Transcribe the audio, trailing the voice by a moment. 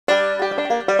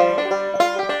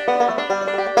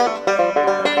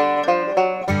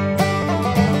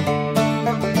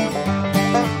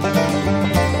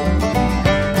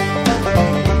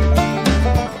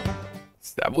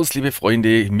Servus, liebe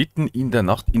Freunde, mitten in der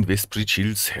Nacht in Westbridge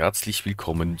Hills. Herzlich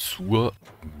willkommen zur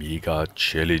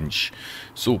Mega-Challenge.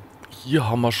 So, hier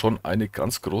haben wir schon eine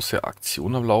ganz große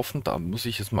Aktion am Laufen. Da muss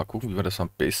ich jetzt mal gucken, wie wir das am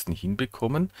besten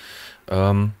hinbekommen.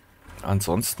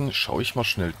 Ansonsten schaue ich mal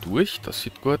schnell durch. Das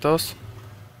sieht gut aus.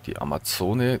 Die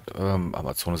Amazone,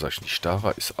 Amazone sag ich nicht,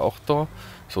 Stara ist auch da.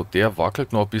 So, der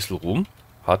wackelt noch ein bisschen rum.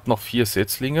 Hat noch 4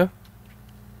 Setzlinge.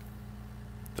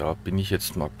 Da bin ich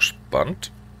jetzt mal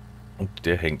gespannt. Und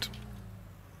der hängt.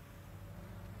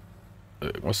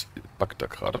 Irgendwas backt da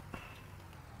gerade.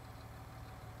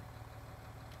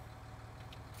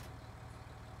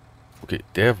 Okay,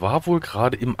 der war wohl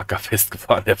gerade im Acker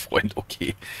festgefahren, der Freund.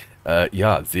 Okay.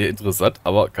 Ja, sehr interessant,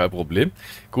 aber kein Problem.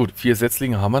 Gut, 4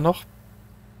 Setzlinge haben wir noch.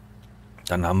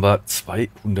 Dann haben wir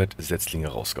 200 Setzlinge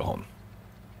rausgehauen.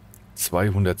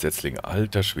 200 Setzlinge,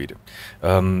 alter Schwede.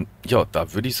 Ja,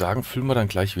 da würde ich sagen, füllen wir dann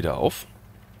gleich wieder auf.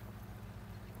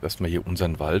 Dass wir hier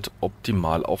unseren Wald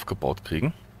optimal aufgebaut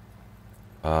kriegen.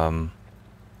 Hatten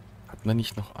wir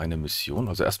nicht noch eine Mission?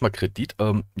 Also erstmal Kredit,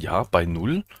 ja, bei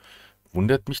 0.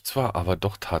 Wundert mich zwar, aber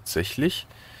doch tatsächlich.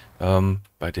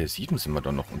 Bei der 7 sind wir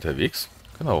dann noch unterwegs.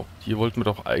 Genau, hier wollten wir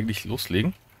doch eigentlich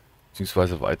loslegen.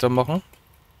 Beziehungsweise weitermachen.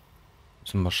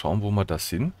 Müssen wir mal schauen, wo wir das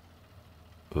sind.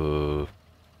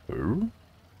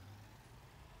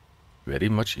 Very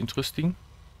much interesting.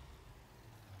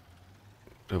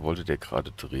 Der wollte der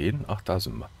gerade drehen? Ach, da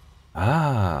sind wir.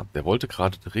 Ah, der wollte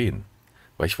gerade drehen.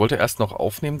 Weil ich wollte erst noch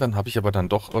aufnehmen, dann habe ich aber dann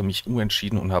doch mich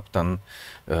umentschieden und habe dann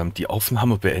die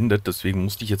Aufnahme beendet. Deswegen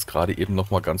musste ich jetzt gerade eben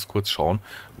noch mal ganz kurz schauen,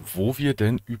 wo wir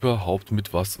denn überhaupt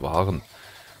mit was waren.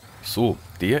 So,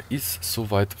 der ist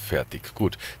soweit fertig.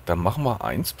 Gut, dann machen wir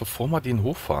eins, bevor wir den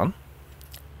hochfahren,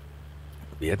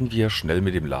 werden wir schnell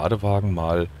mit dem Ladewagen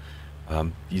mal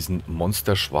diesen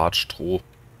Monster Schwarzstroh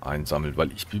einsammeln,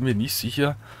 weil ich bin mir nicht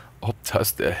sicher, ob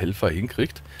das der Helfer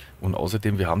hinkriegt. Und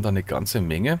außerdem, wir haben da eine ganze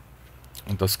Menge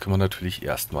und das können wir natürlich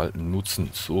erstmal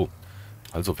nutzen. So,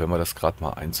 also wenn wir das gerade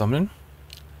mal einsammeln,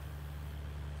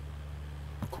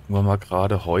 gucken wir mal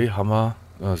gerade, Heu haben wir,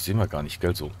 sehen wir gar nicht,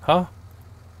 gell, so. Ha,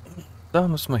 da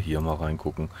müssen wir hier mal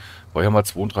reingucken. Heu haben wir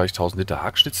 32.000 Liter,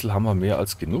 Hackschnitzel haben wir mehr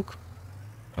als genug.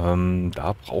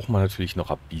 Da brauchen wir natürlich noch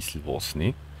ein bisschen was,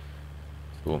 ne?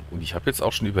 So, und ich habe jetzt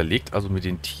auch schon überlegt, also mit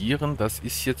den Tieren, das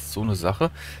ist jetzt so eine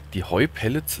Sache. Die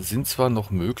Heupellets sind zwar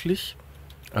noch möglich,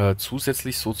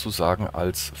 zusätzlich sozusagen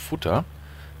als Futter,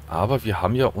 aber wir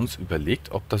haben ja uns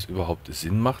überlegt, ob das überhaupt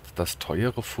Sinn macht, das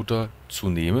teure Futter zu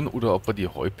nehmen oder ob wir die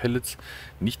Heupellets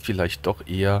nicht vielleicht doch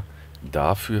eher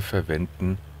dafür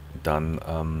verwenden, dann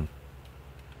ein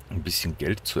bisschen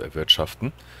Geld zu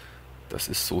erwirtschaften. Das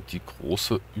ist so die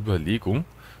große Überlegung.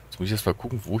 Jetzt muss ich erst mal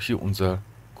gucken, wo hier unser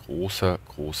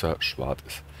großer Schwart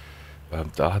ist.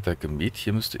 Da hat er gemäht.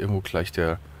 Hier müsste irgendwo gleich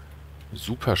der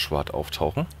Superschwart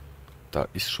auftauchen. Da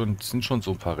sind schon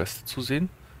so ein paar Reste zu sehen.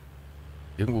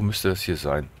 Irgendwo müsste das hier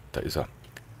sein. Da ist er.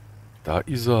 Da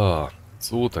ist er.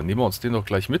 So, dann nehmen wir uns den doch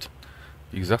gleich mit.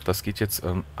 Wie gesagt, das geht jetzt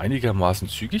einigermaßen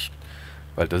zügig,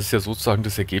 weil das ist ja sozusagen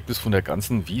das Ergebnis von der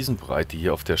ganzen Wiesenbreite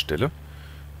hier auf der Stelle.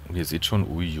 Und ihr seht schon,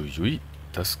 uiuiui,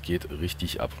 das geht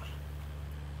richtig ab.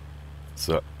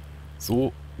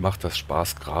 So macht das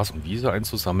Spaß, Gras und Wiese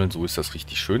einzusammeln. So ist das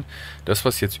richtig schön. Das,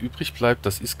 was jetzt übrig bleibt,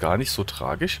 das ist gar nicht so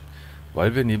tragisch,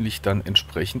 weil wir nämlich dann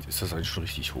entsprechend... Ist das eigentlich schon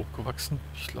richtig hochgewachsen?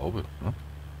 Ich glaube, ne?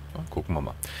 Ja, gucken wir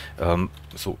mal.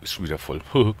 So, ist schon wieder voll.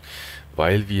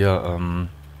 Weil wir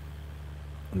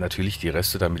natürlich die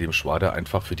Reste dann mit dem Schwader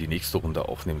einfach für die nächste Runde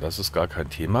aufnehmen. Das ist gar kein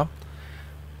Thema.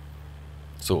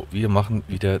 So, wir machen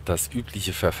wieder das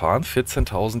übliche Verfahren.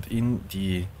 14.000 in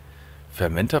die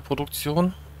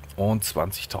Fermenterproduktion und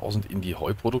 20.000 in die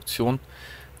Heuproduktion.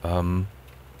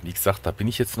 Wie gesagt, da bin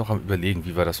ich jetzt noch am Überlegen,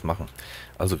 wie wir das machen.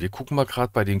 Also wir gucken mal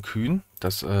gerade bei den Kühen.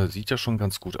 Das sieht ja schon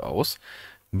ganz gut aus.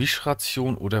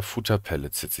 Mischration oder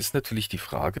Futterpellets. Jetzt ist natürlich die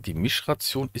Frage, die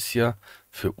Mischration ist ja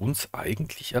für uns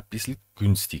eigentlich ein bisschen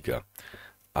günstiger.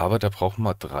 Aber da brauchen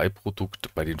wir 3 Produkte.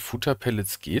 Bei den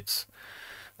Futterpellets geht's.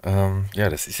 Ja,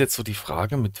 das ist jetzt so die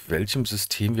Frage, mit welchem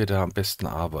System wir da am besten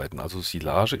arbeiten. Also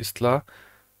Silage ist klar,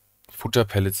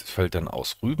 Futterpellets fällt dann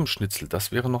aus. Rübenschnitzel,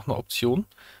 das wäre noch eine Option,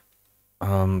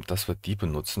 dass wir die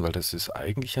benutzen, weil das ist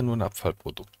eigentlich ja nur ein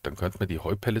Abfallprodukt. Dann könnten wir die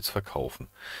Heupellets verkaufen.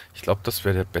 Ich glaube, das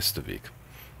wäre der beste Weg.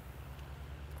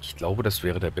 Ich glaube, das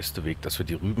wäre der beste Weg, dass wir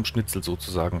die Rübenschnitzel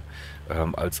sozusagen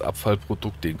als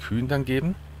Abfallprodukt den Kühen dann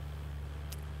geben.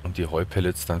 Und die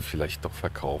Heupellets dann vielleicht doch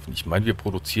verkaufen. Ich meine, wir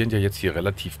produzieren ja jetzt hier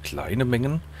relativ kleine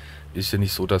Mengen. Ist ja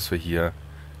nicht so, dass wir hier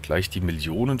gleich die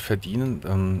Millionen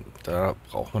verdienen. Da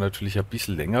braucht man natürlich ein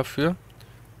bisschen länger für.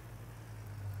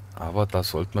 Aber da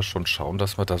sollten wir schon schauen,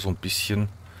 dass wir da so ein bisschen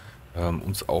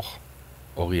uns auch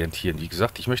orientieren. Wie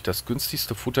gesagt, ich möchte das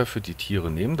günstigste Futter für die Tiere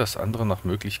nehmen, das andere nach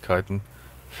Möglichkeiten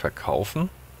verkaufen.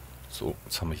 So,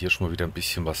 jetzt haben wir hier schon mal wieder ein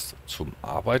bisschen was zum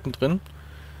Arbeiten drin.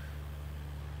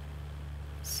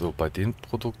 So, bei den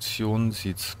Produktionen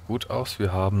sieht es gut aus.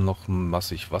 Wir haben noch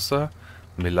massig Wasser.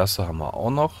 Melasse haben wir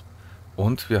auch noch.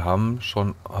 Und wir haben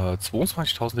schon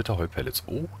 22.000 Liter Heupellets.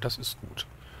 Oh, das ist gut.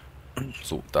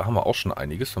 So, da haben wir auch schon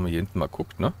einiges, wenn man hier hinten mal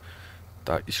guckt, ne?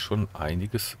 Da ist schon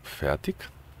einiges fertig.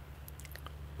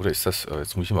 Oder ist das,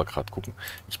 jetzt muss ich mal gerade gucken.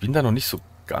 Ich bin da noch nicht so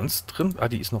ganz drin. Ah,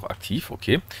 die ist noch aktiv,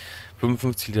 okay.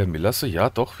 55 Liter Melasse, ja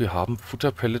doch, wir haben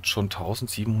Futterpellets schon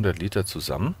 1700 Liter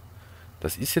zusammen.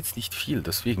 Das ist jetzt nicht viel,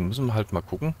 deswegen müssen wir halt mal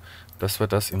gucken, dass wir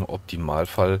das im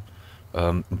Optimalfall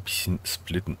ein bisschen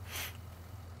splitten.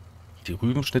 Die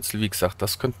Rübenschnitzel, wie gesagt,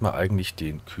 das könnte man eigentlich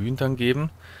den Kühen dann geben.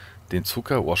 Den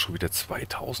Zucker, oh, schon wieder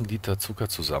 2000 Liter Zucker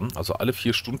zusammen. Also alle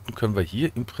 4 Stunden können wir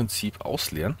hier im Prinzip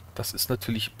ausleeren. Das ist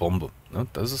natürlich Bombe, ne?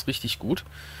 Das ist richtig gut.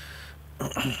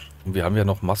 Und wir haben ja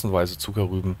noch massenweise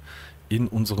Zuckerrüben in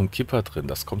unserem Kipper drin.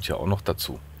 Das kommt ja auch noch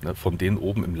dazu, ne? Von denen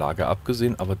oben im Lager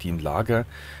abgesehen. Aber die im Lager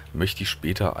möchte ich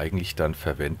später eigentlich dann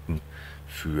verwenden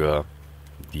für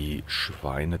die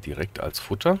Schweine direkt als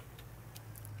Futter.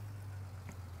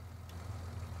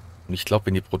 Und ich glaube,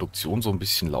 wenn die Produktion so ein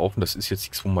bisschen laufen, das ist jetzt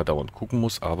nichts, wo man dauernd gucken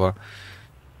muss, aber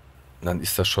dann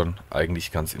ist das schon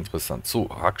eigentlich ganz interessant. So,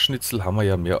 Hackschnitzel haben wir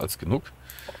ja mehr als genug.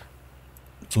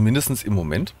 Zumindest im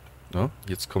Moment. Ne?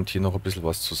 Jetzt kommt hier noch ein bisschen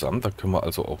was zusammen. Da können wir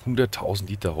also auch 100.000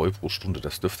 Liter Heu pro Stunde.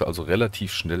 Das dürfte also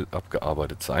relativ schnell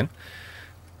abgearbeitet sein.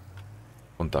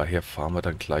 Von daher fahren wir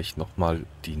dann gleich nochmal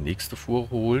die nächste Fuhre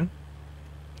holen.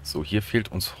 So, hier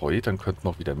fehlt uns Heu. Dann könnten wir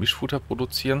auch wieder Mischfutter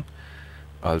produzieren.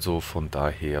 Also von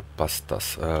daher passt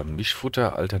das.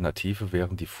 Mischfutter, Alternative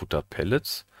wären die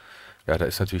Futterpellets. Ja, da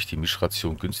ist natürlich die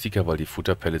Mischration günstiger, weil die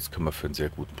Futterpellets können wir für einen sehr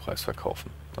guten Preis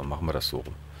verkaufen. Dann machen wir das so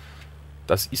rum.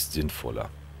 Das ist sinnvoller.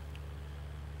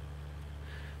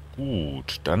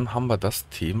 Gut, dann haben wir das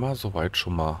Thema soweit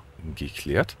schon mal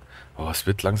geklärt. Oh, es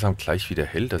wird langsam gleich wieder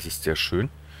hell, das ist sehr schön.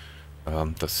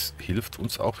 Das hilft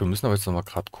uns auch. Wir müssen aber jetzt nochmal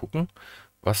gerade gucken,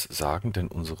 was sagen denn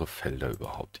unsere Felder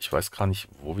überhaupt? Ich weiß gar nicht,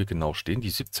 wo wir genau stehen.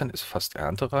 Die 17 ist fast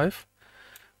erntereif.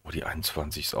 Oh, die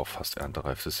 21 ist auch fast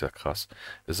erntereif. Das ist ja krass.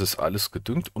 Es ist alles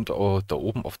gedüngt und da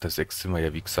oben auf der 6 sind wir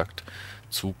ja, wie gesagt,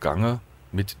 zugange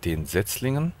mit den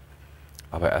Setzlingen.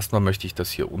 Aber erstmal möchte ich, dass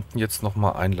hier unten jetzt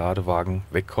nochmal ein Ladewagen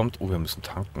wegkommt. Oh, wir müssen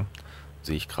tanken.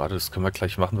 Sehe ich gerade. Das können wir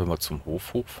gleich machen, wenn wir zum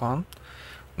Hof hochfahren.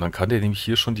 Und dann kann der nämlich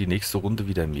hier schon die nächste Runde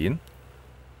wieder mähen.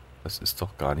 Das ist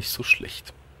doch gar nicht so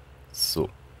schlecht. So.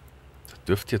 Das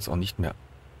dürfte jetzt auch nicht mehr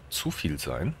zu viel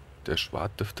sein. Der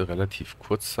Schwart dürfte relativ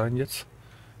kurz sein jetzt.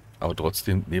 Aber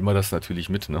trotzdem nehmen wir das natürlich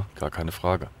mit, ne? Gar keine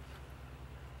Frage.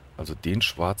 Also den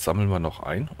Schwart sammeln wir noch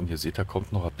ein. Und ihr seht, da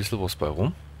kommt noch ein bisschen was bei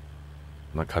rum.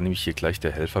 Und dann kann nämlich hier gleich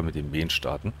der Helfer mit dem Mähen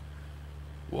starten.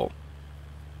 Wow.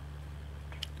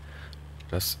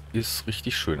 Das ist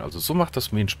richtig schön. Also so macht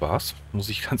das Mähen Spaß, muss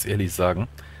ich ganz ehrlich sagen.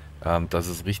 Das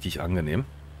ist richtig angenehm.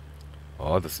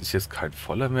 Oh, das ist jetzt kein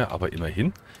voller mehr, aber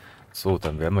immerhin. So,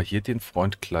 dann werden wir hier den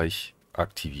Freund gleich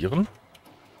aktivieren.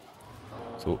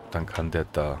 So, dann kann der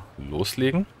da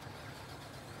loslegen.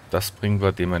 Das bringen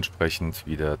wir dementsprechend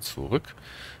wieder zurück.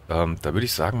 Da würde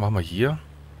ich sagen, machen wir hier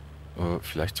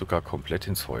vielleicht sogar komplett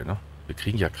ins Heu, ne? Wir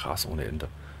kriegen ja Gras ohne Ende.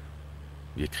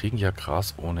 Wir kriegen ja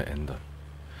Gras ohne Ende.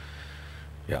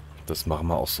 Ja, das machen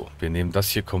wir auch so. Wir nehmen das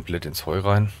hier komplett ins Heu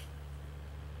rein.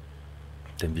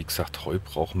 Denn wie gesagt, Heu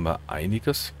brauchen wir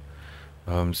einiges.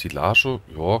 Silage,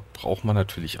 ja, braucht man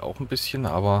natürlich auch ein bisschen,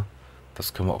 aber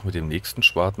das können wir auch mit dem nächsten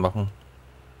Schwart machen.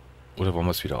 Oder wollen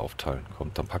wir es wieder aufteilen?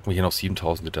 Kommt, dann packen wir hier noch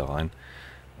 7000 Liter rein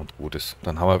und gut ist.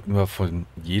 Dann haben wir immer von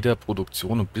jeder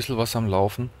Produktion ein bisschen was am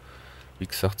Laufen. Wie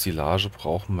gesagt, Silage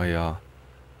brauchen wir ja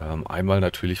einmal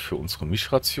natürlich für unsere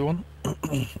Mischration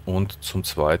und zum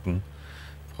Zweiten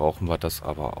brauchen wir das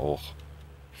aber auch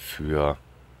für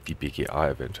die BGA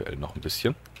eventuell noch ein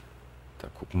bisschen. Da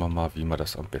gucken wir mal, wie wir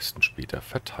das am besten später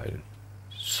verteilen.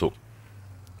 So.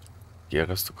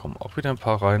 Gärreste kommen auch wieder ein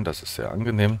paar rein, das ist sehr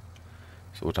angenehm.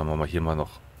 So, dann machen wir hier mal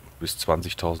noch bis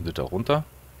 20.000 Liter runter.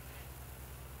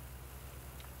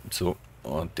 So,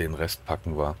 und den Rest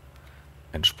packen wir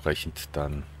entsprechend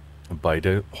dann bei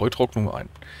der Heutrocknung ein.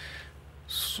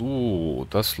 So,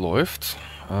 das läuft.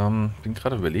 Bin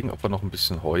gerade überlegen, ob wir noch ein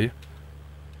bisschen Heu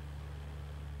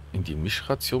in die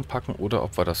Mischration packen oder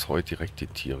ob wir das Heu direkt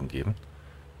den Tieren geben.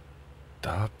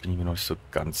 Da bin ich mir noch nicht so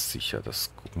ganz sicher.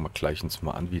 Das gucken wir gleich uns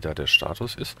mal an, wie da der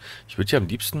Status ist. Ich würde ja am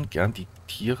liebsten gern die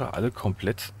Tiere alle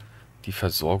komplett die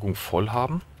Versorgung voll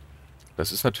haben.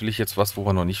 Das ist natürlich jetzt was, wo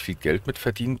wir noch nicht viel Geld mit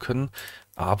verdienen können.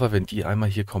 Aber wenn die einmal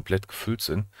hier komplett gefüllt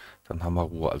sind, dann haben wir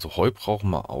Ruhe. Also Heu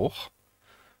brauchen wir auch.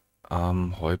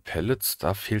 Heupellets,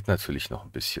 da fehlt natürlich noch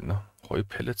ein bisschen, ne?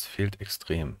 Heupellets fehlt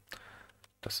extrem.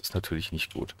 Das ist natürlich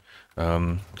nicht gut.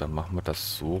 Dann machen wir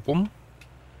das so rum.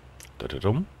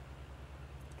 Dadadum.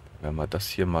 Wenn wir das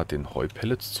hier mal den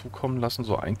Heupellets zukommen lassen,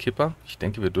 so ein Kipper. Ich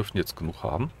denke, wir dürfen jetzt genug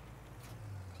haben.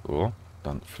 So,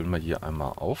 dann füllen wir hier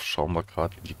einmal auf. Schauen wir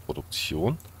gerade in die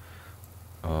Produktion.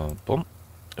 Bumm.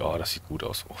 Ja, das sieht gut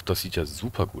aus. Och, das sieht ja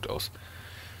super gut aus.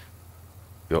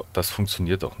 Ja, das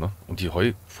funktioniert auch, ne? Und die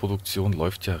Heuproduktion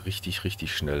läuft ja richtig,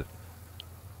 richtig schnell.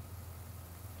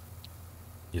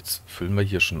 Jetzt füllen wir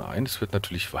hier schon ein. Es wird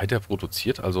natürlich weiter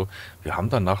produziert. Also wir haben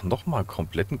danach nochmal einen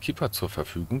kompletten Kipper zur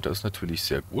Verfügung. Das ist natürlich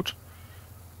sehr gut.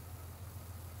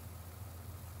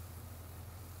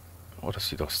 Oh, das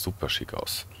sieht auch super schick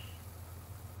aus.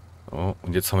 Oh,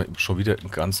 und jetzt haben wir schon wieder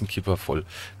einen ganzen Kipper voll.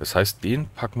 Das heißt, den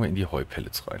packen wir in die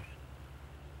Heupellets rein.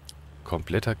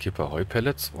 Kompletter Kipper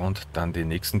Heupellets und dann den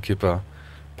nächsten Kipper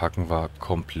packen wir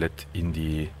komplett in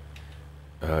die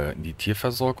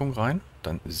Tierversorgung rein.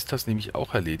 Dann ist das nämlich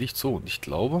auch erledigt. So, und ich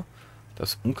glaube,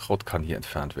 das Unkraut kann hier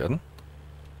entfernt werden.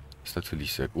 Ist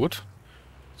natürlich sehr gut.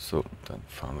 So, dann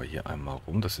fahren wir hier einmal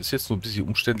rum. Das ist jetzt nur ein bisschen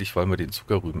umständlich, weil wir den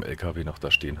Zuckerrüben-LKW noch da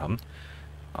stehen haben.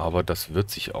 Aber das wird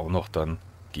sich auch noch dann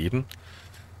geben.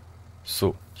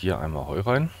 So, hier einmal Heu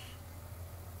rein.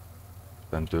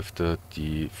 Dann dürfte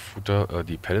die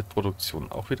die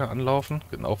Pelletproduktion auch wieder anlaufen.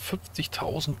 Genau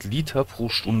 50.000 Liter pro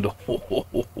Stunde. Ho, ho,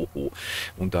 ho, ho, ho.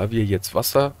 Und da wir jetzt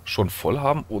Wasser schon voll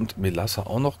haben und Melasse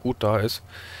auch noch gut da ist,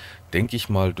 denke ich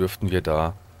mal, dürften wir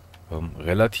da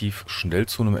relativ schnell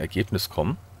zu einem Ergebnis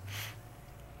kommen.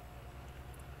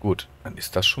 Gut, dann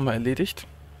ist das schon mal erledigt.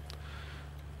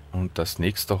 Und das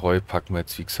nächste Heu packen wir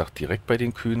jetzt, wie gesagt, direkt bei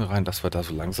den Kühen rein, dass wir da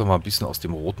so langsam mal ein bisschen aus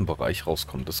dem roten Bereich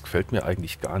rauskommen. Das gefällt mir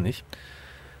eigentlich gar nicht.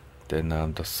 Denn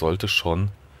das sollte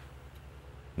schon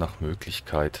nach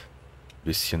Möglichkeit ein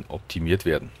bisschen optimiert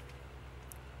werden.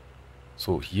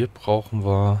 So, hier brauchen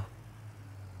wir...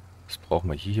 Was brauchen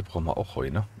wir hier? Hier brauchen wir auch Heu,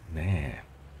 ne? Nee.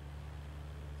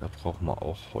 Da brauchen wir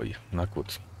auch Heu. Na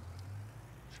gut.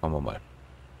 Schauen wir mal.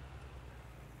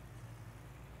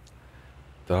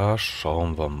 Da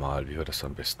schauen wir mal, wie wir das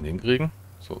am besten hinkriegen.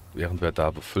 So, während wir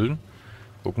da befüllen,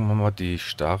 gucken wir mal, die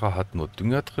Stara hat nur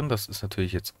Dünger drin. Das ist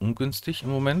natürlich jetzt ungünstig im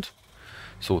Moment.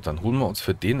 So, dann holen wir uns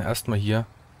für den erstmal hier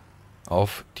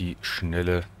auf die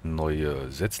schnelle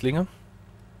neue Setzlinge.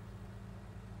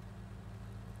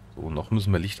 So, noch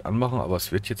müssen wir Licht anmachen, aber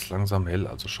es wird jetzt langsam hell,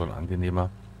 also schon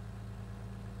angenehmer.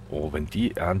 Oh, wenn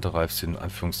die erntereif sind, in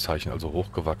Anführungszeichen, also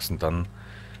hochgewachsen, dann...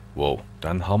 Wow,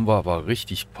 dann haben wir aber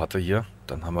richtig Patte hier.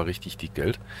 Dann haben wir richtig die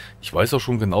Geld. Ich weiß auch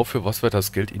schon genau, für was wir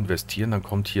das Geld investieren. Dann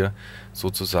kommt hier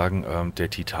sozusagen der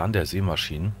Titan der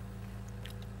Sämaschinen.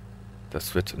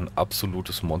 Das wird ein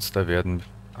absolutes Monster werden,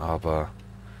 aber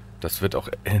das wird auch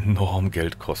enorm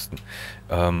Geld kosten.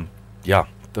 Ja,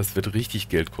 das wird richtig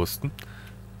Geld kosten.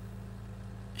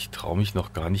 Ich traue mich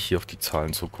noch gar nicht hier auf die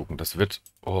Zahlen zu gucken. Das wird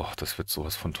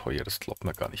sowas von teuer. Das glaubt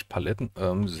man gar nicht. Paletten,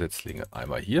 Setzlinge.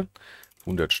 Einmal hier.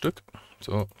 100 Stück.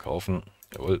 So, kaufen.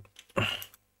 Jawohl.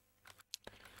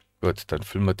 Gut, dann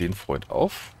füllen wir den Freund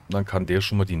auf. Und dann kann der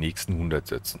schon mal die nächsten 100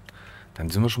 setzen. Dann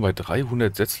sind wir schon bei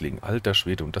 300 Setzlingen. Alter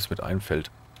Schwede, und das mit einem Feld.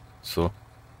 So,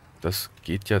 das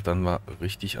geht ja dann mal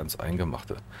richtig ans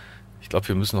Eingemachte. Ich glaube,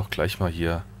 wir müssen auch gleich mal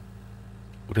hier...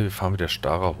 Oder wir fahren mit der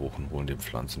Stara hoch und holen den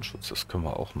Pflanzenschutz. Das können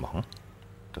wir auch machen.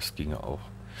 Das ginge auch.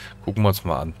 Gucken wir uns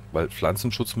mal an. Weil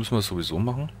Pflanzenschutz müssen wir sowieso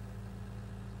machen.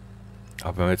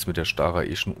 Aber wenn wir jetzt mit der Stara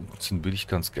eh schon unten sind, will ich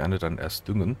ganz gerne dann erst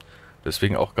düngen.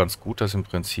 Deswegen auch ganz gut, dass im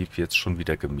Prinzip jetzt schon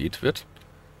wieder gemäht wird.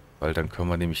 Weil dann können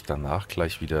wir nämlich danach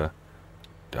gleich wieder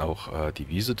auch die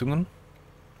Wiese düngen.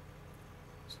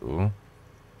 So,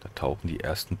 da tauchen die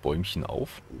ersten Bäumchen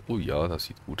auf. Oh ja, das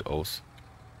sieht gut aus.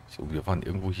 So, wir waren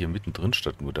irgendwo hier mittendrin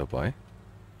statt nur dabei.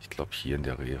 Ich glaube hier in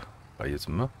der Reihe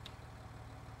sind wir.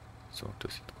 So,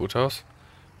 das sieht gut aus.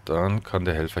 Dann kann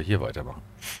der Helfer hier weitermachen.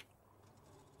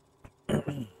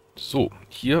 So,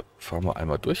 hier fahren wir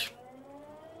einmal durch.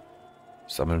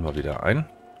 Sammeln wir wieder ein.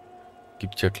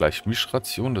 Gibt ja gleich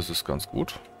Mischration, das ist ganz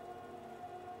gut.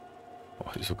 Oh,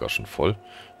 die ist sogar schon voll.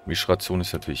 Mischration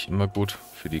ist natürlich immer gut.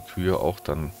 Für die Kühe auch.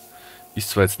 Dann ist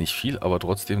zwar jetzt nicht viel, aber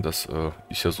trotzdem, das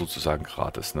ist ja sozusagen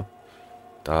gratis, ne?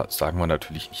 Da sagen wir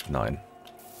natürlich nicht nein.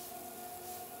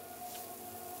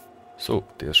 So,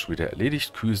 der ist schon wieder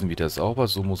erledigt. Kühe sind wieder sauber,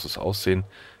 so muss es aussehen.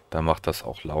 Da macht das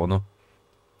auch Laune.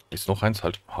 Ist noch eins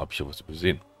halt. Habe ich ja was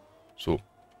übersehen. So.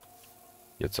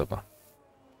 Jetzt aber.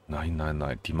 Nein, nein,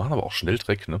 nein. Die machen aber auch schnell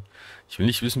Dreck, ne? Ich will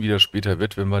nicht wissen, wie das später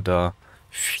wird, wenn wir da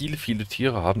viele, viele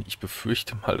Tiere haben. Ich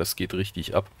befürchte mal, das geht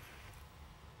richtig ab.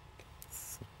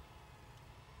 Was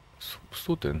suchst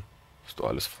du denn? Ist doch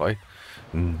alles frei.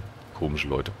 komische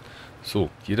Leute. So,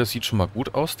 jeder sieht schon mal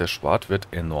gut aus. Der Schwart wird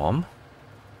enorm.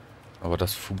 Aber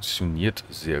das funktioniert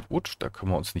sehr gut. Da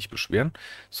können wir uns nicht beschweren.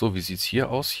 So, wie sieht es hier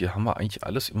aus? Hier haben wir eigentlich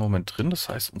alles im Moment drin. Das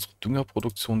heißt, unsere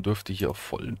Düngerproduktion dürfte hier auf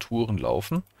vollen Touren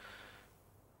laufen.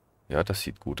 Ja, das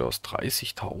sieht gut aus.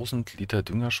 30.000 Liter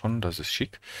Dünger schon, das ist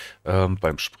schick.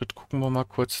 Beim Sprit gucken wir mal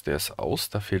kurz. Der ist aus,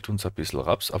 da fehlt uns ein bisschen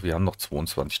Raps, aber wir haben noch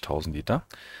 22.000 Liter.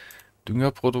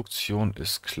 Düngerproduktion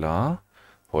ist klar.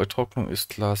 Heutrocknung ist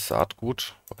klar.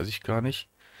 Saatgut, weiß ich gar nicht.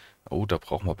 Oh, da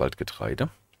brauchen wir bald Getreide.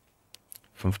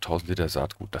 5.000 Liter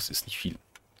Saatgut, das ist nicht viel.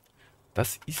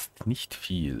 Das ist nicht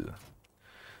viel.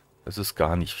 Das ist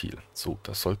gar nicht viel. So,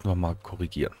 das sollten wir mal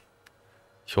korrigieren.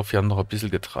 Ich hoffe, wir haben noch ein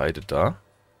bisschen Getreide da,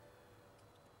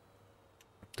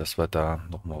 dass wir da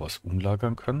nochmal was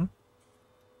umlagern können.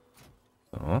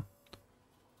 So.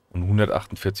 Und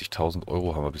 148.000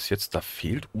 Euro haben wir bis jetzt. Da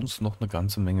fehlt uns noch eine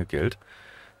ganze Menge Geld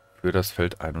für das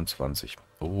Feld 21.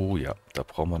 Oh ja, da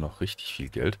brauchen wir noch richtig viel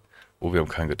Geld. Oh, wir haben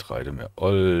kein Getreide mehr.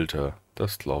 Alter,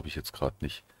 das glaube ich jetzt gerade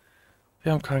nicht.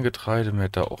 Wir haben kein Getreide mehr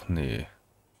da. Och nee.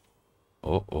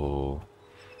 Oh oh.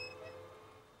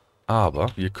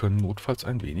 Aber wir können notfalls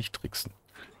ein wenig tricksen.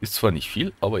 Ist zwar nicht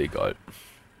viel, aber egal.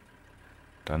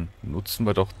 Dann nutzen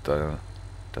wir doch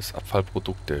das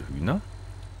Abfallprodukt der Hühner.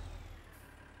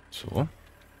 So.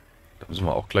 Da müssen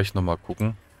wir auch gleich nochmal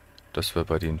gucken, dass wir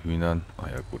bei den Hühnern... Ah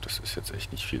ja gut, das ist jetzt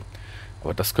echt nicht viel.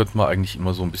 Aber das könnte man eigentlich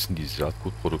immer so ein bisschen die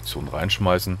Saatgutproduktion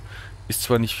reinschmeißen. Ist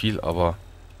zwar nicht viel, aber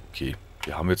okay.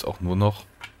 Wir haben jetzt auch nur noch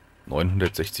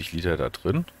 960 Liter da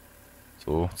drin.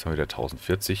 So, jetzt haben wir wieder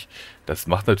 1040. Das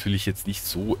macht natürlich jetzt nicht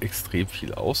so extrem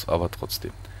viel aus, aber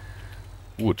trotzdem.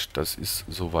 Gut, das ist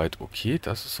soweit okay.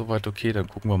 Das ist soweit okay. Dann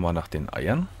gucken wir mal nach den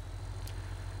Eiern.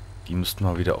 Die müssten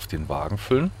wir wieder auf den Wagen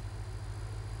füllen.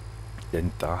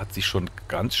 Denn da hat sich schon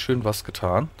ganz schön was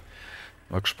getan.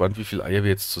 Mal gespannt, wie viele Eier wir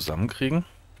jetzt zusammenkriegen.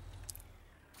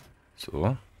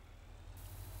 So.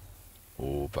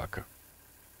 Oh, Backe.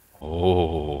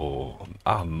 Oh.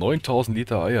 9000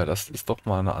 Liter Eier. Das ist doch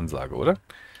mal eine Ansage, oder?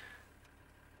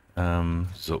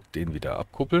 So, den wieder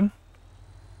abkuppeln.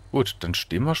 Gut, dann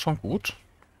stehen wir schon gut.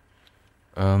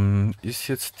 Ist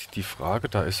jetzt die Frage,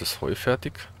 da ist es Heu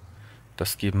fertig.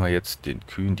 Das geben wir jetzt den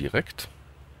Kühen direkt.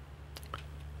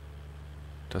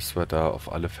 Dass wir da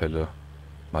auf alle Fälle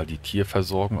mal die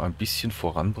Tierversorgung ein bisschen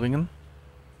voranbringen.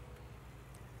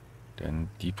 Denn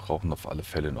die brauchen auf alle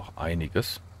Fälle noch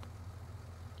einiges.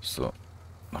 So,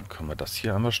 dann können wir das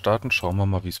hier einmal starten. Schauen wir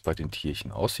mal, wie es bei den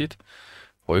Tierchen aussieht.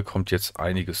 Heu kommt jetzt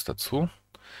einiges dazu.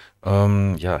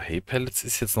 Ja, Hay-Pellets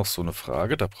ist jetzt noch so eine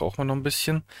Frage. Da brauchen wir noch ein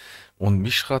bisschen. Und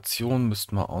Mischration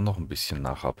müssten wir auch noch ein bisschen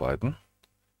nacharbeiten.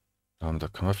 Da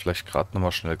können wir vielleicht gerade noch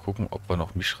mal schnell gucken, ob wir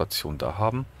noch Mischration da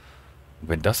haben. Und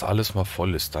wenn das alles mal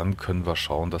voll ist, dann können wir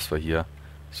schauen, dass wir hier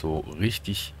so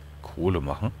richtig Kohle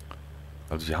machen.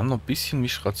 Also wir haben noch ein bisschen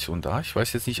Mischration da. Ich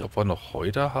weiß jetzt nicht, ob wir noch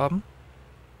Heu da haben.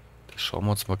 Das schauen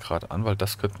wir uns mal gerade an, weil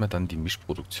das könnten wir dann in die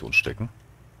Mischproduktion stecken.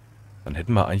 Dann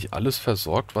hätten wir eigentlich alles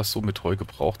versorgt, was so mit Heu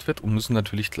gebraucht wird und müssen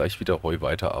natürlich gleich wieder Heu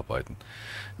weiterarbeiten.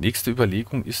 Nächste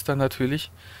Überlegung ist dann natürlich,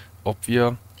 ob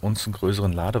wir uns einen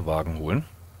größeren Ladewagen holen,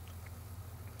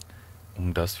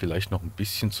 um das vielleicht noch ein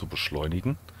bisschen zu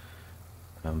beschleunigen.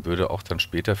 Würde auch dann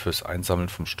später fürs Einsammeln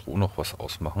vom Stroh noch was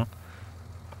ausmachen.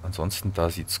 Ansonsten, da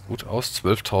sieht es gut aus.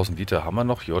 12.000 Liter haben wir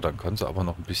noch. Ja, dann können sie aber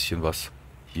noch ein bisschen was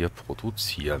hier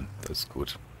produzieren. Das ist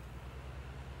gut.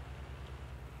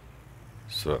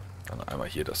 So, dann einmal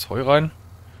hier das Heu rein.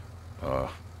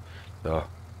 Da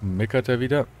meckert er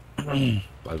wieder,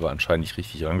 weil wir anscheinend nicht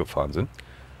richtig rangefahren sind.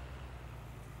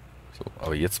 So,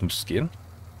 aber jetzt müsste es gehen.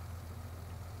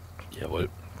 Jawohl,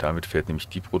 damit fährt nämlich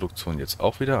die Produktion jetzt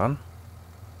auch wieder an.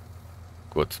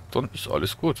 Gut, dann ist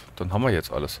alles gut. Dann haben wir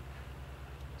jetzt alles.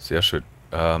 Sehr schön.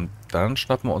 Dann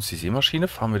schnappen wir uns die Sämaschine,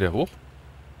 fahren wir der hoch.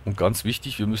 Und ganz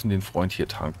wichtig, wir müssen den Freund hier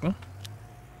tanken.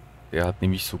 Der hat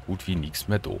nämlich so gut wie nichts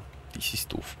mehr da. Das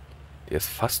ist doof. Der ist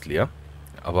fast leer.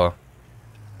 Aber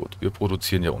gut, wir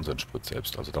produzieren ja unseren Sprit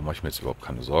selbst. Also da mache ich mir jetzt überhaupt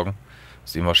keine Sorgen.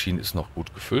 Sämaschine ist noch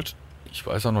gut gefüllt. Ich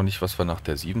weiß auch noch nicht, was wir nach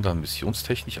der 7 dann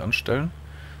missionstechnisch anstellen.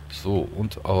 So,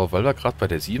 aber weil wir gerade bei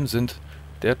der 7 sind,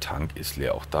 der Tank ist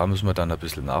leer. Auch da müssen wir dann ein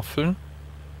bisschen nachfüllen.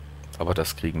 Aber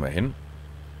das kriegen wir hin.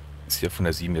 Ist ja von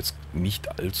der 7 jetzt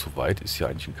nicht allzu weit. Ist ja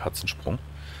eigentlich ein Katzensprung.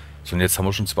 So, und jetzt haben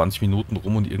wir schon 20 Minuten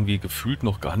rum und irgendwie gefühlt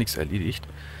noch gar nichts erledigt.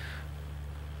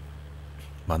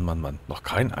 Mann, Mann, Mann. Noch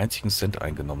keinen einzigen Cent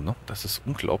eingenommen, ne? Das ist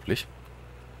unglaublich.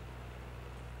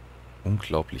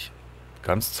 Unglaublich.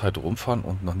 Ganze Zeit rumfahren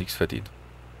und noch nichts verdient.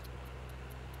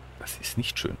 Das ist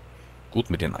nicht schön. Gut,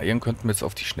 mit den Eiern könnten wir jetzt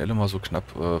auf die Schnelle mal so knapp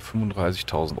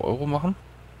 35.000 Euro machen.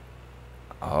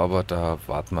 Aber da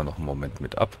warten wir noch einen Moment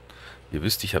mit ab. Ihr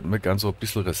wisst, ich habe immer gern so ein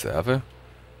bisschen Reserve,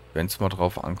 wenn es mal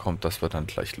drauf ankommt, dass wir dann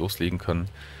gleich loslegen können.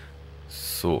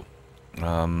 So,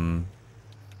 ja,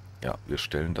 wir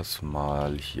stellen das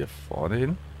mal hier vorne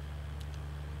hin.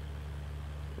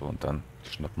 So, und dann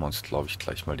schnappen wir uns, glaube ich,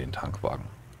 gleich mal den Tankwagen.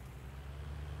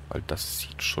 Weil das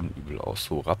sieht schon übel aus.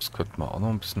 So, Raps könnten wir auch noch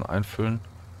ein bisschen einfüllen.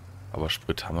 Aber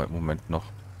Sprit haben wir im Moment noch.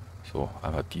 So,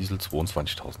 einmal Diesel,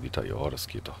 22.000 Liter. Ja, das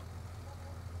geht doch.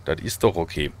 Das ist doch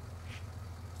okay.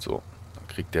 So, dann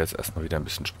kriegt der jetzt erstmal wieder ein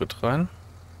bisschen Sprit rein.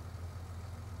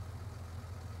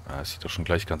 Ah, das sieht doch schon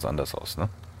gleich ganz anders aus, ne?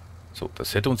 So,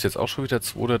 das hätte uns jetzt auch schon wieder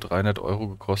 200 oder 300 Euro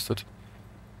gekostet.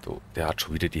 So, der hat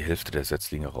schon wieder die Hälfte der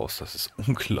Setzlinge raus. Das ist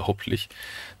unglaublich.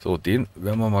 So, den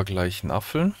werden wir mal gleich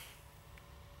nachfüllen.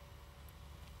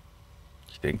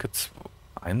 Ich denke,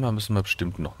 einmal müssen wir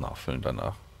bestimmt noch nachfüllen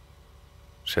danach.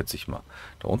 Schätze ich mal.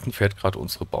 Da unten fährt gerade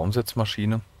unsere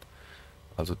Baumsetzmaschine.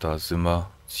 Also da sind wir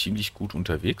ziemlich gut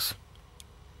unterwegs.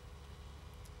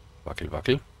 Wackel,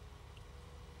 wackel.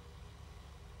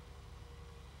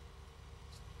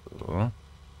 So.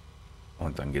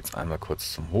 Und dann geht es einmal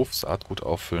kurz zum Hof, Saatgut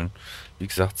auffüllen. Wie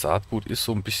gesagt, Saatgut ist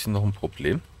so ein bisschen noch ein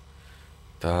Problem.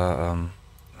 Da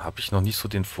habe ich noch nicht so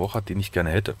den Vorrat, den ich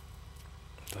gerne hätte.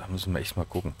 Da müssen wir echt mal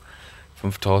gucken.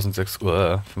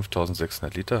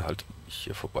 5600 Liter, halt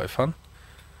hier vorbeifahren.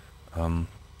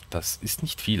 Das ist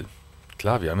nicht viel.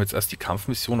 Klar, wir haben jetzt erst die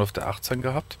Kampfmission auf der 18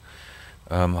 gehabt,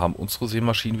 haben unsere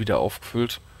Sämaschinen wieder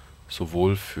aufgefüllt,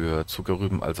 sowohl für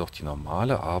Zuckerrüben als auch die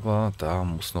normale, aber da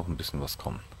muss noch ein bisschen was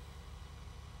kommen.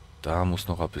 Da muss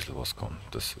noch ein bisschen was kommen.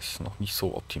 Das ist noch nicht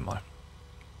so optimal.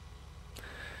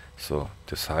 So,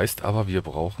 das heißt aber, wir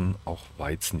brauchen auch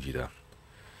Weizen wieder.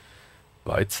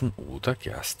 Weizen oder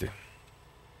Gerste.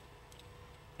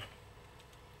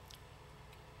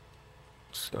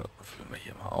 So, füllen wir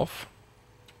hier mal auf.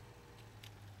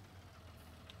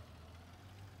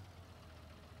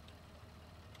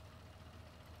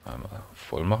 Einmal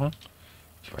voll machen.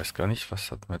 Ich weiß gar nicht,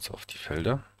 was hat man jetzt auf die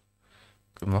Felder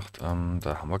gemacht. Da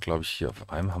haben wir, glaube ich, hier auf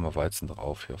einem haben wir Weizen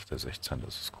drauf, hier auf der 16.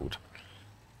 Das ist gut.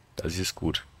 Das ist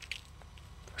gut.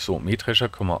 So, Mähdrescher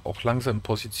können wir auch langsam in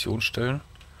Position stellen,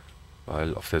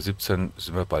 weil auf der 17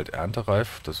 sind wir bald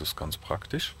erntereif. Das ist ganz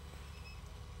praktisch.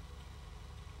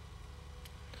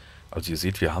 Also ihr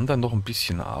seht, wir haben dann noch ein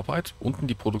bisschen Arbeit. Unten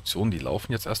die Produktion, die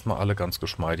laufen jetzt erstmal alle ganz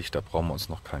geschmeidig. Da brauchen wir uns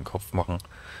noch keinen Kopf machen.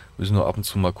 Müssen nur ab und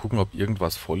zu mal gucken, ob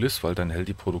irgendwas voll ist, weil dann hält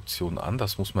die Produktion an.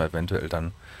 Das muss man eventuell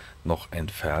dann noch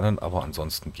entfernen, aber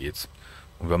ansonsten geht's.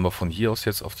 Und wenn man von hier aus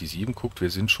jetzt auf die 7 guckt,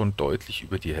 wir sind schon deutlich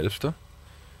über die Hälfte.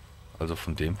 Also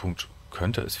von dem Punkt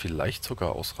könnte es vielleicht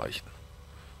sogar ausreichen.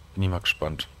 Bin ich mal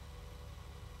gespannt.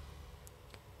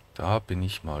 Da bin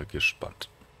ich mal gespannt.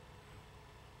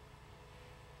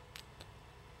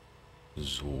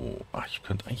 So, ach, ich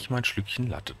könnte eigentlich mal ein Schlückchen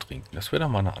Latte trinken. Das wäre doch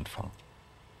mal ein Anfang.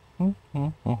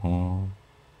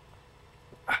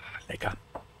 Ah, lecker.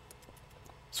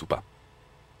 Super.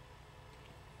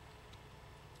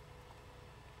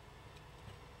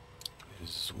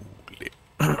 So.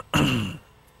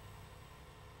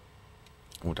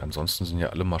 Gut, ansonsten sind ja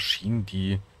alle Maschinen,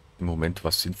 die im Moment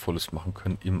was Sinnvolles machen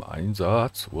können, im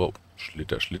Einsatz. Wow,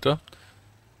 Schlitter, Schlitter.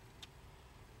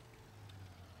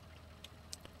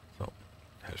 So,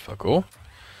 Helfer, go.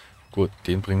 Gut,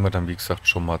 den bringen wir dann, wie gesagt,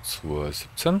 schon mal zur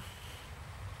 17.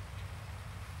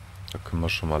 Da können wir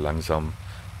schon mal langsam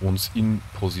uns in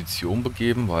Position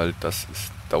begeben, weil das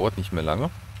dauert nicht mehr lange.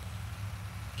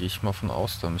 Gehe ich mal von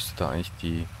aus, da müsste da eigentlich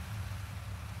die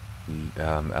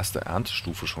erste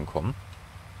Erntestufe schon kommen.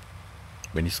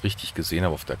 Wenn ich es richtig gesehen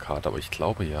habe auf der Karte, aber ich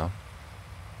glaube ja.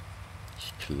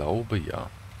 Ich glaube ja.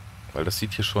 Weil das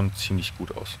sieht hier schon ziemlich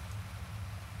gut aus.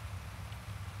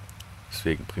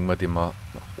 Deswegen bringen wir den mal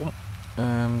nach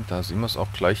oben. Da sehen wir es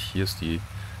auch gleich. Hier ist die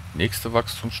nächste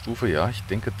Wachstumsstufe. Ja, ich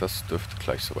denke, das dürfte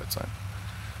gleich soweit sein.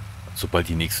 Sobald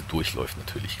die nächste durchläuft,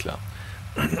 natürlich, klar.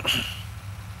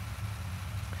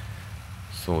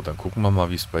 So, dann gucken wir mal,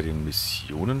 wie es bei den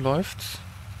Missionen läuft.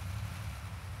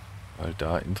 Weil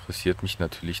da interessiert mich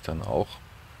natürlich dann auch.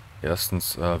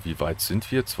 Erstens, wie weit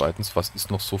sind wir? Zweitens, was ist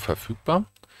noch so verfügbar?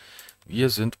 Wir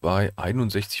sind bei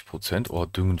 61%. Oh,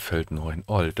 Düngenfeld 9.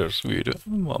 Alter Schwede.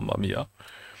 Mama mia.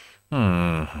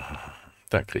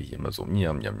 Da kriege ich immer so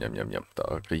miam, miam, miam, miam, miam.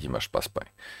 Da kriege ich immer Spaß bei.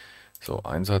 So,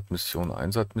 Einsatzmission,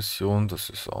 Einsatzmission.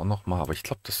 Das ist auch nochmal. Aber ich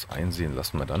glaube, das Einsehen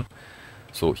lassen wir dann.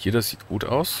 So, hier, das sieht gut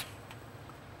aus.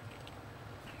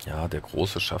 Ja, der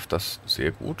Große schafft das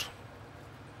sehr gut.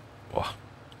 Boah,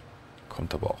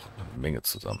 kommt aber auch eine Menge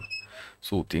zusammen.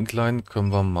 So, den Kleinen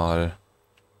können wir mal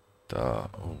da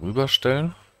rüber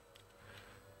stellen.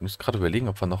 Ich muss gerade überlegen,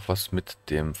 ob wir noch was mit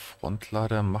dem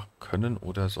Frontlader machen können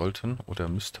oder sollten oder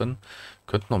müssten.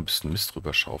 Könnten noch ein bisschen Mist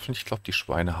drüber schaufeln. Ich glaube, die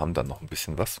Schweine haben dann noch ein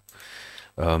bisschen was.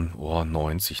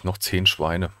 90, noch 10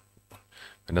 Schweine.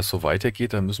 Wenn das so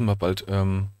weitergeht, dann müssen wir bald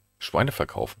Schweine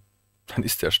verkaufen. Dann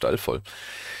ist der Stall voll.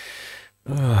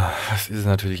 Das ist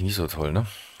natürlich nicht so toll, ne?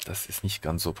 Das ist nicht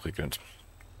ganz so prickelnd.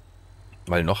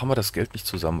 Weil noch haben wir das Geld nicht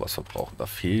zusammen, was wir brauchen. Da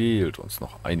fehlt uns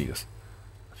noch einiges.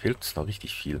 Da fehlt uns noch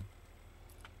richtig viel.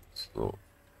 So.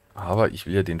 Aber ich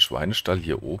will ja den Schweinestall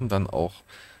hier oben dann auch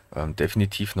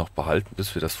definitiv noch behalten,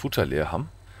 bis wir das Futter leer haben.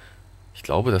 Ich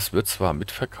glaube, das wird zwar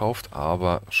mitverkauft,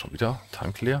 aber schon wieder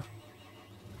Tank leer.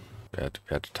 Werde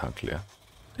Tank leer.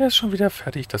 Der ist schon wieder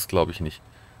fertig, das glaube ich nicht.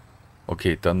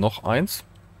 Okay, dann noch eins.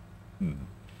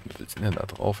 Wie viel sind denn da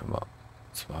drauf immer?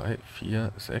 2,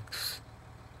 4, 6,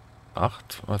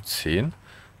 8 oder 10.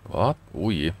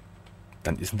 Oh je.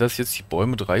 Dann sind das jetzt die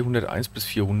Bäume 301 bis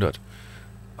 400.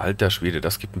 Alter Schwede,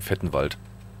 das gibt einen fetten Wald.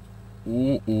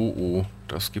 Oh.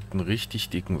 Das gibt einen richtig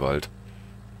dicken Wald.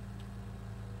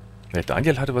 Der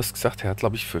Daniel hatte was gesagt. Er hat,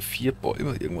 glaube ich, für 4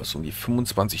 Bäume irgendwas um die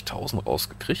 25.000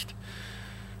 rausgekriegt.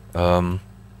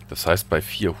 Das heißt, bei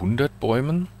 400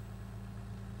 Bäumen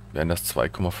wären das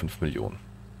 2,5 Millionen.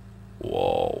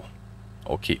 Wow.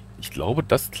 Okay, ich glaube,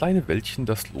 das kleine Wäldchen,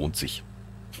 das lohnt sich.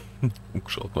 Und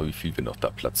schaut mal, wie viel wir noch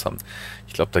da Platz haben.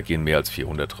 Ich glaube, da gehen mehr als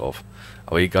 400 drauf.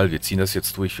 Aber egal, wir ziehen das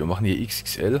jetzt durch. Wir machen hier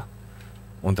XXL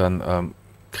und dann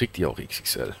kriegt ihr auch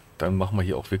XXL. Dann machen wir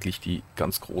hier auch wirklich die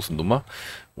ganz große Nummer.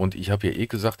 Und ich habe ja eh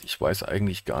gesagt, ich weiß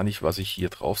eigentlich gar nicht, was ich hier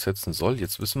draufsetzen soll.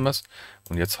 Jetzt wissen wir es.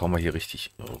 Und jetzt hauen wir hier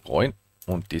richtig rein.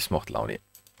 Und das macht Laune.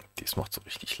 Das macht so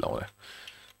richtig Laune.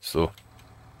 So.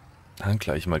 Dann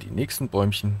gleich mal die nächsten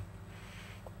Bäumchen.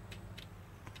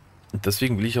 Und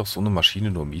deswegen will ich auch so eine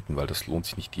Maschine nur mieten, weil das lohnt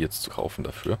sich nicht, die jetzt zu kaufen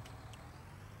dafür.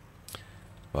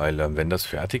 Weil wenn das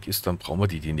fertig ist, dann brauchen wir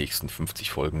die nächsten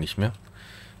 50 Folgen nicht mehr.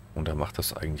 Und da macht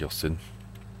das eigentlich auch Sinn.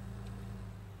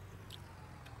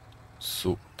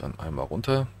 So, dann einmal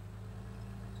runter.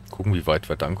 Gucken, wie weit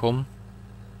wir dann kommen.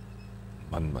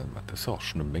 Mann, das ist ja auch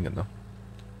schon eine Menge, ne?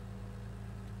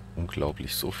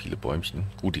 Unglaublich, so viele Bäumchen.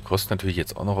 Gut, die kosten natürlich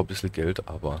jetzt auch noch ein bisschen Geld,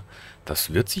 aber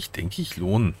das wird sich, denke ich,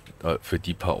 lohnen für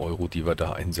die paar Euro, die wir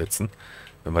da einsetzen.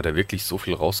 Wenn wir da wirklich so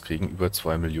viel rauskriegen, über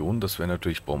 2 Millionen, das wäre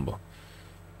natürlich Bombe.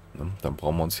 Ne? Dann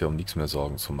brauchen wir uns ja um nichts mehr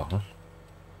Sorgen zu machen.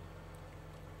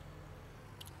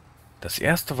 Das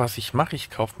erste, was ich mache, ich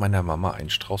kaufe meiner Mama einen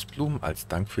Strauß Blumen als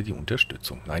Dank für die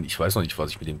Unterstützung. Nein, ich weiß noch nicht,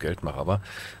 was ich mit dem Geld mache, aber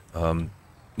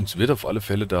uns wird auf alle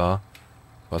Fälle da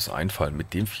was einfallen.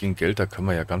 Mit dem vielen Geld, da können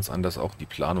wir ja ganz anders auch in die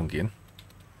Planung gehen.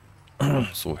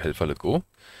 So, Helferle Go.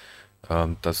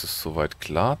 Das ist soweit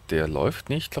klar. Der läuft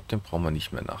nicht. Ich glaube, den brauchen wir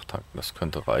nicht mehr nachtanken. Das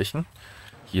könnte reichen.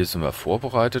 Hier sind wir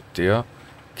vorbereitet. Der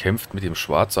kämpft mit dem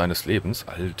Schwarz seines Lebens.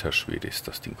 Alter Schwede, ist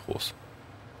das Ding groß.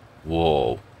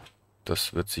 Wow.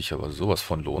 Das wird sich aber sowas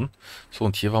von lohnen. So,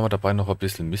 und hier waren wir dabei, noch ein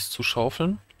bisschen Mist zu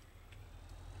schaufeln.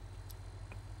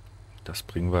 Das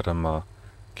bringen wir dann mal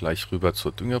gleich rüber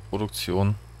zur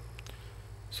Düngerproduktion.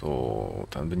 So,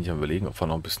 dann bin ich am Überlegen, ob wir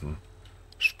noch ein bisschen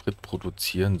Sprit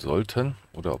produzieren sollten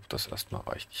oder ob das erstmal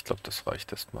reicht. Ich glaube, das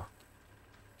reicht erstmal.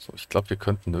 So, ich glaube, wir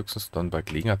könnten höchstens dann bei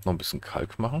Gelegenheit noch ein bisschen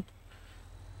Kalk machen,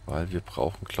 weil wir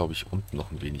brauchen, glaube ich, unten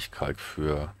noch ein wenig Kalk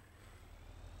für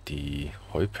die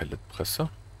Heupelletpresse.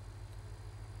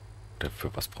 Oder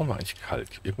für was brauchen wir eigentlich Kalk?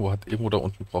 Irgendwo da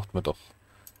unten braucht man doch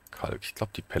Kalk. Ich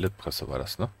glaube, die Pelletpresse war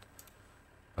das, ne?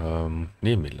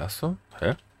 Ne, Melasse.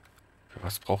 Hä? Für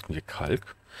was brauchten wir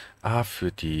Kalk? Ah,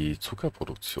 für die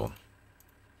Zuckerproduktion.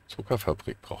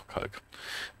 Zuckerfabrik braucht Kalk.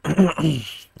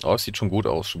 Oh, es sieht schon gut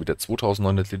aus. Schon wieder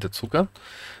 2900 Liter Zucker.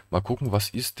 Mal gucken, was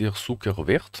ist der Zucker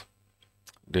wert?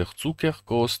 Der Zucker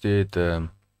kostet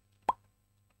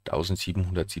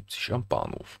 1770 am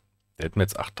Bahnhof. Da hätten wir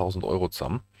jetzt 8000 Euro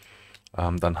zusammen.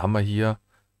 Dann haben wir hier,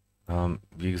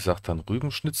 wie gesagt, dann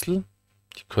Rübenschnitzel.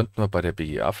 Die könnten wir bei der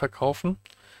BGA verkaufen.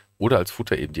 Oder als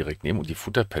Futter eben direkt nehmen. Und die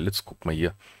Futterpellets, guck mal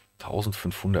hier,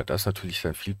 1500. Das ist natürlich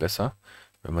dann viel besser,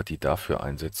 wenn wir die dafür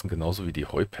einsetzen. Genauso wie die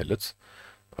Heupellets.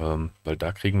 Weil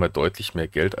da kriegen wir deutlich mehr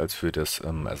Geld als für das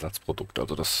Ersatzprodukt.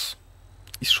 Also das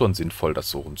ist schon sinnvoll, das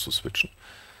so rumzuswitchen.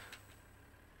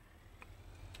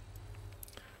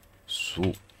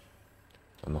 So.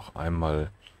 Dann noch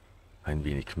einmal ein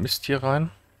wenig Mist hier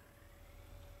rein.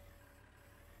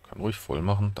 Kann ruhig voll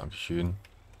machen. Dankeschön.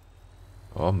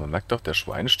 Ja, man merkt doch, der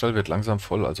Schweinestall wird langsam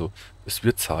voll. Also es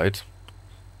wird Zeit.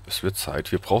 Es wird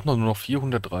Zeit. Wir brauchen nur noch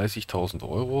 430.000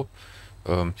 Euro.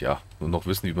 Ja, nur noch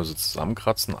wissen, wie wir sie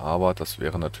zusammenkratzen. Aber das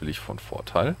wäre natürlich von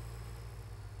Vorteil.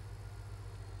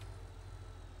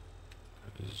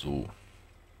 So.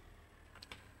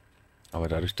 Aber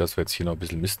dadurch, dass wir jetzt hier noch ein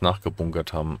bisschen Mist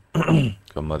nachgebunkert haben,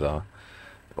 können wir da...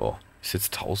 Oh, ist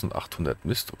jetzt 1800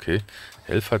 Mist, okay.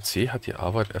 Helfer C hat die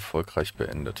Arbeit erfolgreich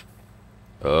beendet.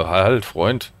 Halt,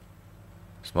 Freund.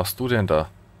 Was machst du denn da?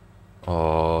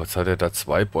 Oh, jetzt hat er da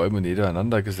 2 Bäume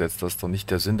nebeneinander gesetzt. Das ist doch nicht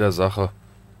der Sinn der Sache.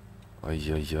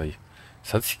 Eieiei.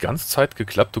 Es hat sich die ganze Zeit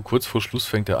geklappt und kurz vor Schluss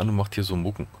fängt er an und macht hier so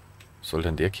Mucken. Was soll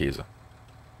denn der Käse?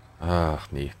 Ach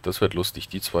nee, das wird lustig.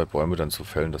 Die 2 Bäume dann zu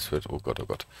fällen, das wird... Oh Gott, oh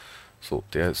Gott. So,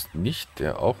 der ist nicht,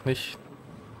 der auch nicht.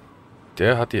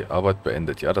 Der hat die Arbeit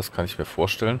beendet. Ja, das kann ich mir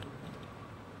vorstellen.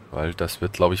 Weil das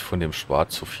wird, glaube ich, von dem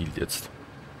Schwad zu viel jetzt.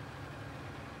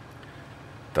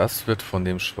 Das wird von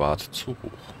dem Schwad zu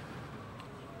hoch.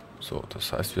 So,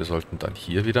 das heißt, wir sollten dann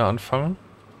hier wieder anfangen.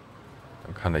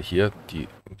 Dann kann er hier die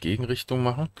Gegenrichtung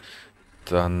machen.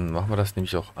 Dann machen wir das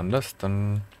nämlich auch anders.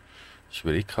 Dann, ich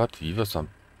überlege gerade, wie wir es am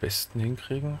besten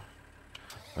hinkriegen.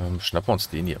 Schnappen wir uns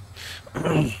den hier.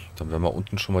 Dann werden wir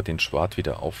unten schon mal den Schwad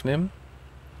wieder aufnehmen.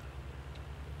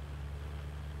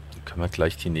 Dann können wir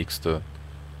gleich die nächste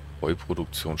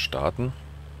Heuproduktion starten.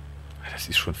 Das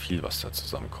ist schon viel, was da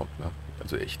zusammenkommt, ne?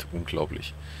 Also echt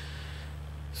unglaublich.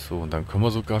 So, und dann können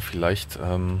wir sogar vielleicht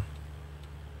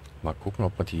mal gucken,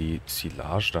 ob wir die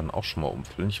Silage dann auch schon mal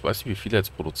umfüllen. Ich weiß nicht, wie viel er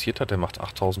jetzt produziert hat. Er macht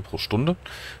 8000 pro Stunde.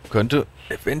 Könnte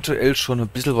eventuell schon ein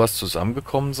bisschen was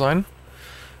zusammengekommen sein.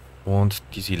 Und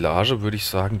die Silage, würde ich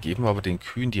sagen, geben wir aber den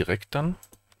Kühen direkt dann.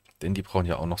 Denn die brauchen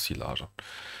ja auch noch Silage.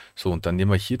 So, und dann nehmen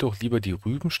wir hier doch lieber die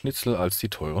Rübenschnitzel als die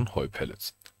teuren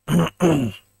Heupellets.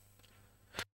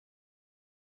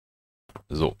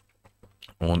 So.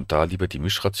 Und da lieber die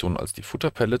Mischration als die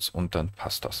Futterpellets und dann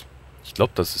passt das. Ich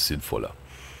glaube, das ist sinnvoller.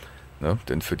 Ne?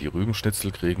 Denn für die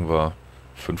Rübenschnitzel kriegen wir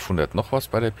 500 noch was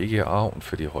bei der BGA und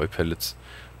für die Heupellets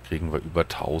kriegen wir über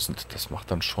 1000. Das macht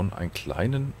dann schon einen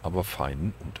kleinen, aber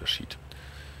feinen Unterschied.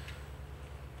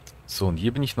 So, und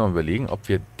hier bin ich noch überlegen, ob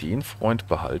wir den Freund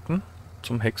behalten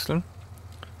zum Häckseln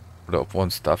oder ob wir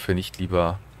uns dafür nicht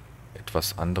lieber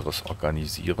etwas anderes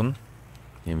organisieren,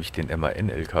 nämlich den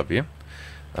MAN-LKW.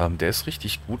 Der ist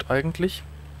richtig gut eigentlich.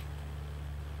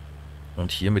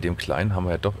 Und hier mit dem Kleinen haben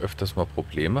wir ja doch öfters mal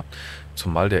Probleme.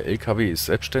 Zumal der LKW ist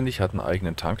selbstständig, hat einen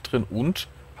eigenen Tank drin und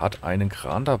hat einen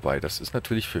Kran dabei. Das ist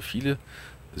natürlich für viele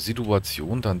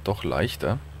Situationen dann doch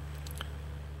leichter.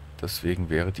 Deswegen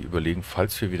wäre die Überlegung,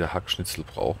 falls wir wieder Hackschnitzel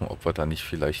brauchen, ob wir da nicht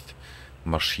vielleicht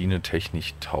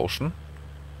maschinentechnisch tauschen.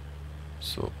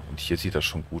 So, und hier sieht das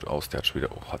schon gut aus. Der hat schon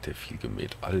wieder... Oh, hat der viel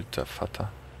gemäht. Alter Vater.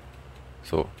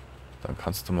 So, dann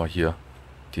kannst du mal hier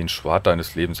den Schwad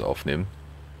deines Lebens aufnehmen.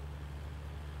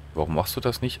 Warum machst du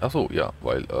das nicht? Achso, ja,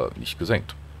 weil nicht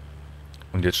gesenkt.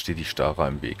 Und jetzt steht die Stara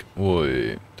im Weg.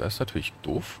 Ui, das ist natürlich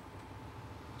doof.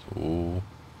 So,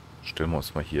 stellen wir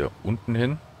uns mal hier unten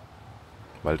hin.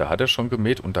 Weil da hat er schon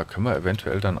gemäht und da können wir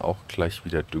eventuell dann auch gleich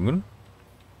wieder düngen.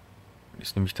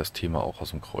 Ist nämlich das Thema auch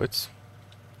aus dem Kreuz.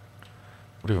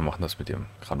 Oder wir machen das mit dem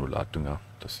Granulatdünger.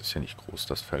 Das ist ja nicht groß,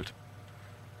 das Feld.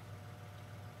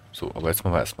 So, aber jetzt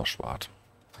machen wir erstmal Schwad.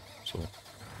 So.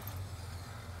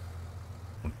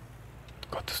 Und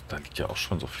Gott, da liegt ja auch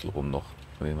schon so viel rum noch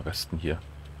von den Resten hier.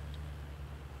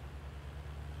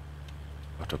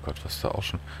 Gott, oh Gott, was da auch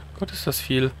schon... Gott, ist das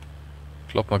viel.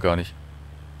 Glaubt man gar nicht.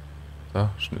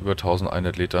 Ja, schon über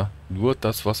 1100 Liter. Nur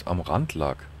das, was am Rand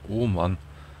lag. Oh Mann.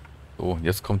 So, und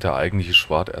jetzt kommt der eigentliche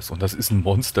Schwad erst. Und das ist ein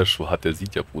Monsterschwad. Der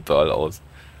sieht ja brutal aus.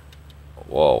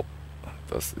 Wow.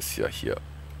 Das ist ja hier...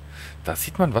 Da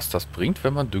sieht man, was das bringt,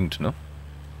 wenn man düngt, ne?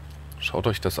 Schaut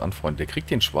euch das an, Freunde. Der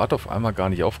kriegt den Schwad auf einmal gar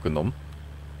nicht aufgenommen.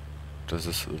 Das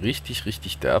ist richtig,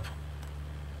 richtig derb.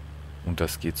 Und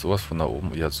das geht sowas von da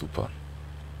oben. Ja, super.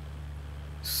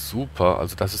 Super.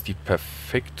 Also das ist die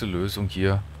perfekte Lösung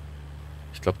hier.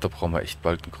 Ich glaube, da brauchen wir echt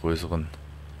bald einen größeren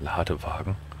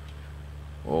Ladewagen.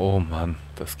 Oh Mann,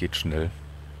 das geht schnell.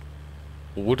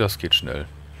 Oh, das geht schnell.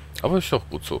 Aber ist doch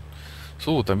gut so.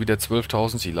 So, dann wieder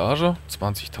 12.000 Silage,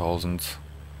 20.000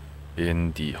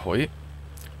 in die Heu.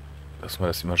 Lassen wir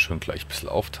das immer schön gleich ein bisschen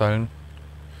aufteilen.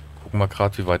 Gucken wir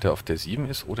gerade, wie weit er auf der 7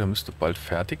 ist. Oh, der müsste bald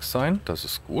fertig sein. Das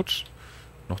ist gut.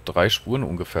 Noch 3 Spuren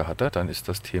ungefähr hat er. Dann ist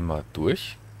das Thema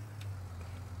durch.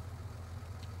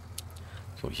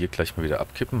 So, hier gleich mal wieder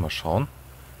abkippen. Mal schauen.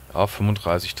 Ja,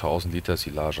 35.000 Liter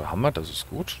Silage haben wir. Das ist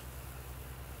gut.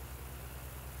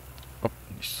 Hopp,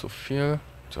 nicht so viel.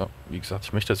 So, wie gesagt,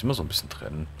 ich möchte das immer so ein bisschen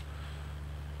trennen.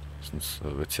 Sonst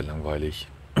wird es hier langweilig.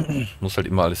 Muss halt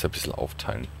immer alles ein bisschen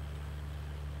aufteilen.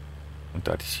 Und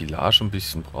da die Silage ein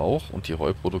bisschen braucht und die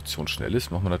Heuproduktion schnell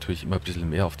ist, machen wir natürlich immer ein bisschen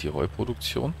mehr auf die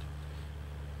Heuproduktion.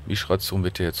 Mischration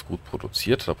wird ja jetzt gut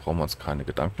produziert, da brauchen wir uns keine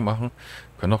Gedanken machen.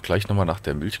 Können auch gleich nochmal nach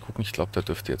der Milch gucken. Ich glaube, da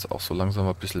dürfte jetzt auch so langsam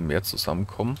ein bisschen mehr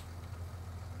zusammenkommen.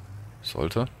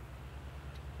 Sollte.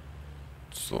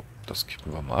 So, das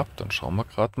kippen wir mal ab. Dann schauen wir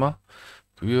gerade mal.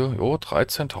 Kühe, jo,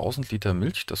 13.000 Liter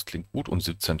Milch, das klingt gut. Und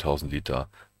 17.000 Liter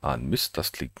an Mist,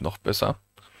 das klingt noch besser.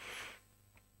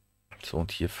 So,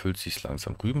 und hier füllt sich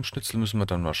langsam. Rübenschnitzel müssen wir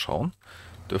dann mal schauen.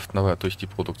 Dürften aber durch die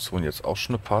Produktion jetzt auch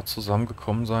schon ein paar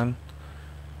zusammengekommen sein.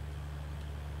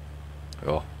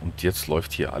 Ja, und jetzt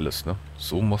läuft hier alles, ne?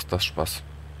 So muss das Spaß.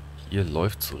 Hier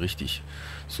läuft es richtig.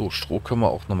 So, Stroh können wir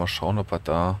auch nochmal schauen, ob wir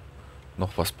da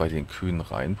noch was bei den Kühen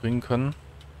reinbringen können.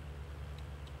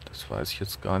 Das weiß ich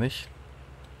jetzt gar nicht.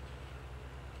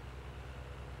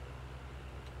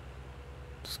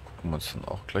 Das gucken wir uns dann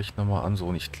auch gleich nochmal an. So,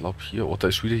 und ich glaube hier... Oh, da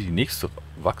ist wieder die nächste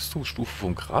Wachstumsstufe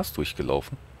vom Gras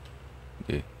durchgelaufen.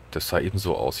 Nee, das sah eben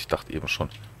so aus. Ich dachte eben schon.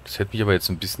 Das hätte mich aber jetzt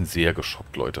ein bisschen sehr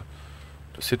geschockt, Leute.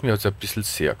 Das hätte mich also ein bisschen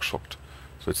sehr geschockt.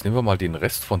 So, jetzt nehmen wir mal den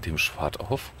Rest von dem Schwad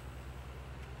auf.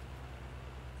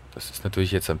 Das ist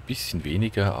natürlich jetzt ein bisschen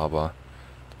weniger, aber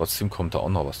trotzdem kommt da auch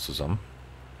noch was zusammen.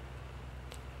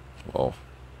 Wow.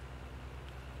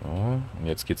 So, und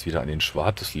jetzt geht es wieder an den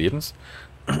Schwad des Lebens.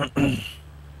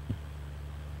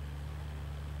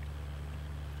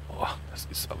 Boah, das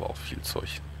ist aber auch viel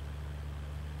Zeug.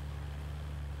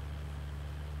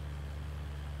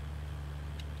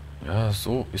 Ja,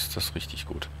 so ist das richtig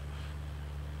gut.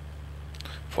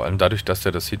 Vor allem dadurch, dass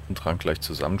er das hinten dran gleich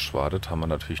zusammenschwadet, haben wir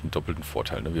natürlich einen doppelten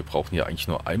Vorteil. Ne? Wir brauchen ja eigentlich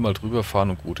nur einmal drüber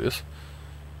fahren und gut ist.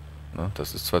 Ne?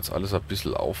 Das ist zwar jetzt alles ein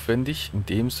bisschen aufwendig in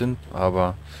dem Sinn,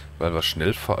 aber weil wir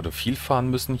schnell oder viel fahren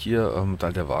müssen hier,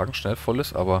 weil der Wagen schnell voll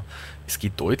ist, aber es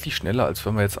geht deutlich schneller, als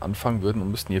wenn wir jetzt anfangen würden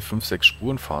und müssten hier 5, 6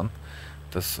 Spuren fahren.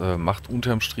 Das macht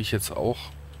unterm Strich jetzt auch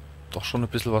doch schon ein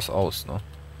bisschen was aus. Ne?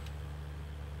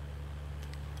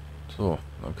 So,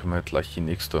 dann können wir gleich die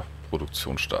nächste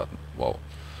Produktion starten. Wow.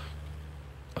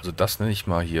 Also das nenne ich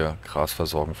mal hier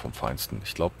Grasversorgung vom Feinsten.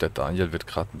 Ich glaube, der Daniel wird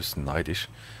gerade ein bisschen neidisch,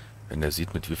 wenn er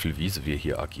sieht, mit wie viel Wiese wir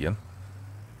hier agieren.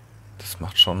 Das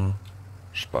macht schon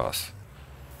Spaß.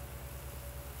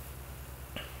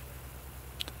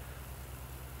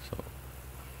 So.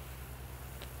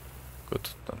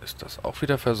 Gut, dann ist das auch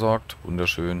wieder versorgt.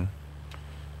 Wunderschön.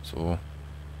 So.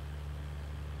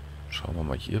 Schauen wir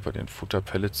mal hier, bei den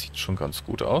Futterpellets sieht es schon ganz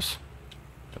gut aus.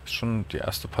 Da ist schon die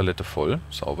erste Palette voll,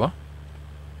 sauber.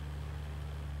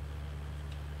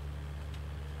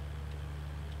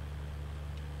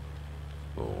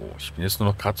 So, ich bin jetzt nur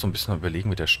noch gerade so ein bisschen am Überlegen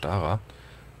mit der Stara,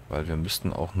 weil wir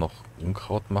müssten auch noch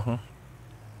Unkraut machen.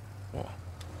 Oh,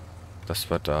 dass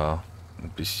wir da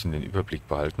ein bisschen den Überblick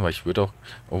behalten, weil ich würde auch...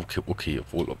 Okay,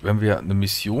 obwohl, wenn wir eine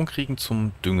Mission kriegen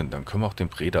zum Düngen, dann können wir auch den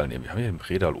Predal nehmen. Wir haben ja den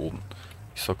Predal oben.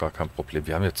 Ist doch gar kein Problem.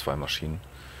 Wir haben ja 2 Maschinen.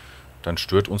 Dann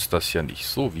stört uns das ja nicht.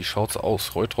 So, wie schaut's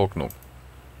aus? Heutrocknung.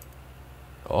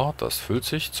 Ja, das füllt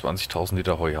sich. 20.000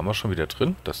 Liter Heu haben wir schon wieder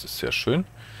drin. Das ist sehr schön.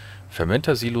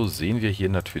 Fermentersilo sehen wir hier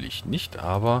natürlich nicht,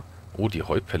 aber... Oh, die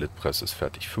Heupelletpresse ist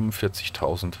fertig.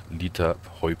 45.000 Liter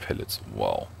Heupellets.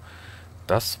 Wow.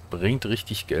 Das bringt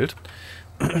richtig Geld.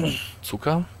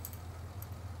 Zucker.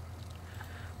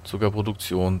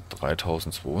 Zuckerproduktion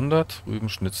 3.200.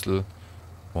 Rübenschnitzel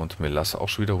und Melasse auch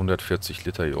schon wieder 140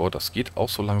 Liter. Ja, das geht auch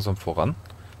so langsam voran.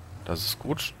 Das ist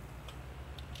gut.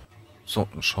 So,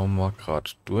 dann schauen wir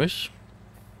gerade durch.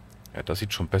 Ja, das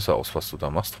sieht schon besser aus, was du da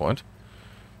machst, Freund.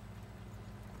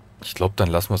 Ich glaube, dann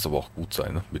lassen wir es aber auch gut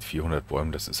sein, ne? Mit 400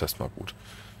 Bäumen, das ist erstmal gut.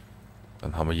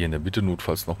 Dann haben wir hier in der Mitte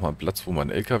notfalls nochmal einen Platz, wo wir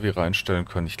einen LKW reinstellen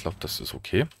können. Ich glaube, das ist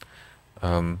okay.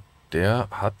 Der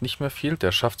hat nicht mehr viel.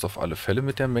 Der schafft es auf alle Fälle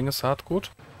mit der Menge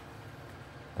Saatgut.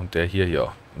 Und der hier,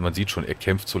 ja. Man sieht schon, er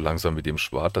kämpft so langsam mit dem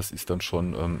Schwad. Das ist dann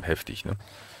schon heftig, ne?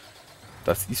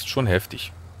 Das ist schon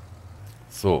heftig.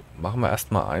 So, machen wir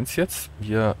erstmal eins jetzt.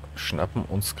 Wir schnappen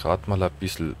uns gerade mal ein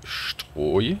bisschen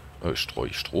Stroh.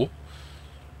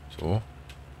 So,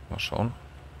 mal schauen.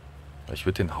 Ich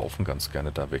würde den Haufen ganz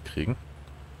gerne da wegkriegen.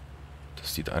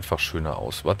 Das sieht einfach schöner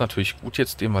aus. War natürlich gut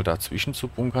jetzt, den mal dazwischen zu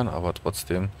bunkern, aber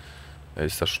trotzdem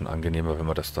ist das schon angenehmer, wenn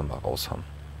wir das dann mal raus haben.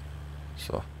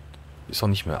 So, ist auch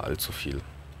nicht mehr allzu viel.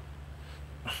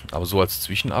 Aber so als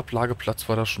Zwischenablageplatz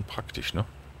war das schon praktisch, ne?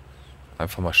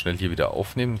 Einfach mal schnell hier wieder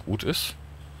aufnehmen, gut ist.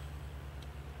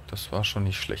 Das war schon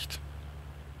nicht schlecht.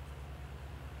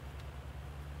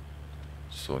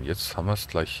 So, und jetzt haben wir es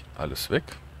gleich alles weg.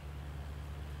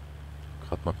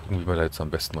 Gerade mal gucken, wie wir da jetzt am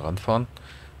besten ranfahren.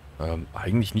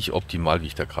 Eigentlich nicht optimal, wie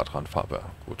ich da gerade ranfahre, aber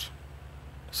gut.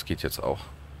 Das geht jetzt auch.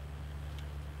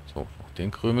 So, noch den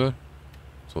Krümel.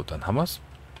 So, dann haben wir es.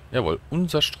 Jawohl,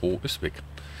 unser Stroh ist weg.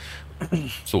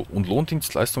 So, und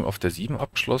Lohndienstleistung auf der 7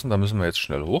 abgeschlossen. Da müssen wir jetzt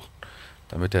schnell hoch,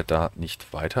 damit er da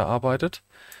nicht weiterarbeitet.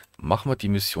 Machen wir die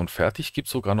Mission fertig. Gibt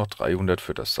sogar noch 300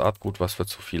 für das Saatgut, was wir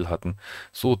zu viel hatten.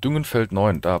 So, Düngenfeld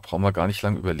 9. Da brauchen wir gar nicht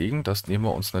lange überlegen. Das nehmen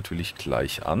wir uns natürlich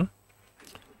gleich an.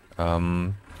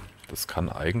 Das kann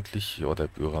eigentlich ja der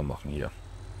Böhrer machen hier.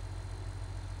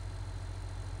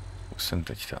 Wo ist denn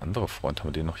gleich der andere Freund? Haben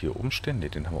wir den noch hier oben stehen? Ne,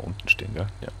 den haben wir unten stehen, gell?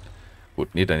 Ja.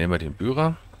 Gut, ne, dann nehmen wir den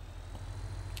Böhrer.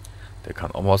 Der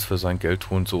kann auch mal was für sein Geld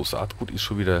tun. So, Saatgut ist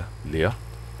schon wieder leer.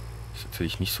 Ist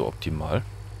natürlich nicht so optimal.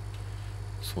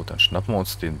 So, dann schnappen wir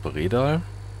uns den Bredal.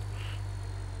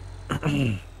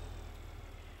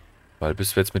 Weil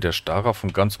bis wir jetzt mit der Stara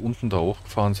von ganz unten da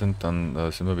hochgefahren sind,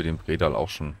 dann sind wir mit dem Bredal auch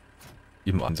schon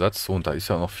im Ansatz. So, und da ist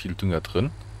ja noch viel Dünger drin.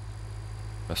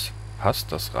 Das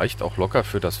passt, das reicht auch locker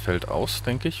für das Feld aus,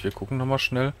 denke ich. Wir gucken nochmal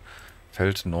schnell.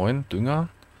 Feld 9, Dünger.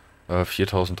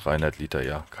 4300 Liter,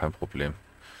 ja, kein Problem.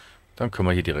 Dann können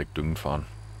wir hier direkt düngen fahren.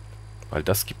 Weil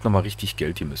das gibt nochmal richtig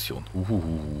Geld, die Mission.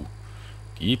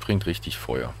 Die bringt richtig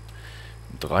Feuer.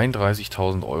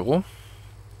 33.000 Euro.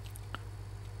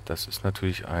 Das ist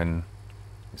natürlich ein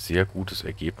sehr gutes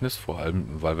Ergebnis, vor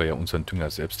allem, weil wir ja unseren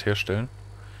Dünger selbst herstellen.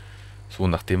 So,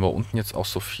 nachdem wir unten jetzt auch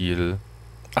so viel...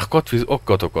 Ach Gott, oh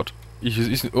Gott, oh Gott.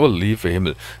 Oh, liebe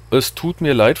Himmel. Es tut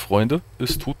mir leid, Freunde.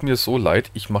 Es tut mir so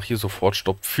leid. Ich mache hier sofort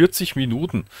Stopp. 40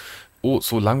 Minuten. Oh,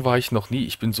 so lang war ich noch nie.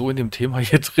 Ich bin so in dem Thema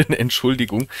hier drin.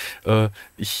 Entschuldigung.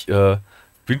 Ich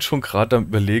bin schon gerade am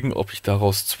Überlegen, ob ich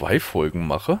daraus 2 Folgen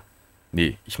mache.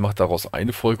 Nee, ich mache daraus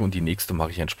eine Folge und die nächste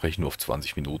mache ich entsprechend nur auf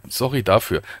 20 Minuten. Sorry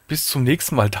dafür. Bis zum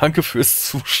nächsten Mal. Danke fürs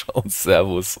Zuschauen.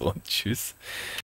 Servus und tschüss.